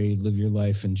being afraid. Live your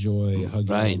life. Enjoy. Hug.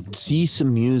 Right. See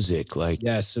some music.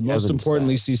 Yes, and most Kevin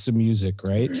importantly, said. see some music,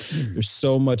 right? There's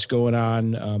so much going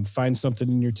on. Find something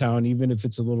in your town, even if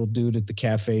it's a little dude at the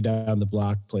cafe down the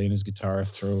block playing his guitar.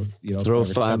 Throw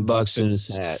 $5 in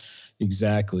his hat.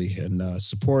 Exactly. And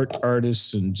support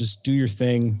artists and just do your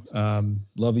thing.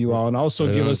 Love you all. And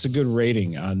also give us a good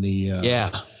rating on the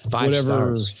 5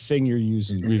 whatever stars. thing you're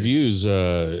using. Reviews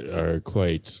are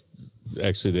quite...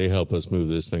 Actually, they help us move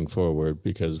this thing forward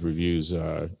because reviews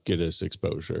get us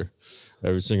exposure.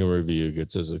 Every single review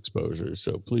gets us exposure.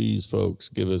 So please, folks,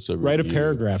 give us a Write a review.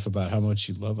 paragraph about how much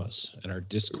you love us and our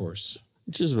discourse.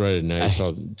 Just write a nice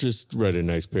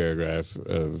paragraph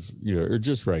of, or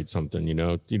just write something, You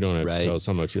don't have to tell us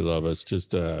how much you love us.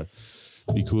 Just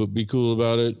be cool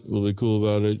about it. We'll be cool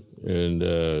about it.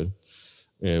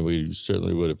 And we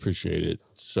certainly would appreciate it.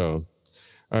 So,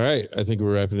 all right. I think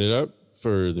we're wrapping it up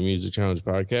for the Music Challenge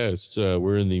podcast.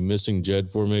 We're in the Missing Jed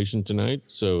formation tonight.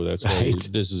 So that's why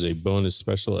this is a bonus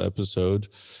special episode.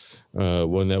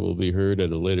 One that will be heard at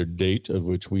a later date of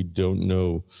which we don't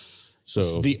know. So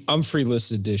This is the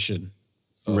Humphrey-less edition.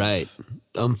 Right.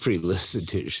 Humphrey-less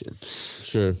edition.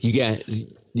 Sure. You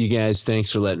guys,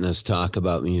 thanks for letting us talk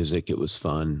about music. It was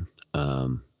fun.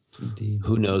 Indeed.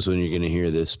 Who knows when you're going to hear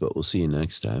this, but we'll see you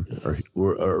next time.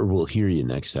 Or we'll hear you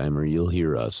next time, or you'll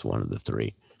hear us, one of the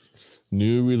three.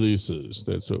 New releases.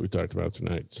 That's what we talked about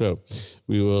tonight. So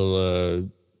we will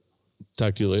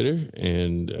talk to you later.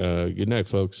 And good night,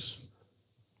 folks.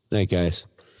 Night, guys.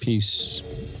 Peace.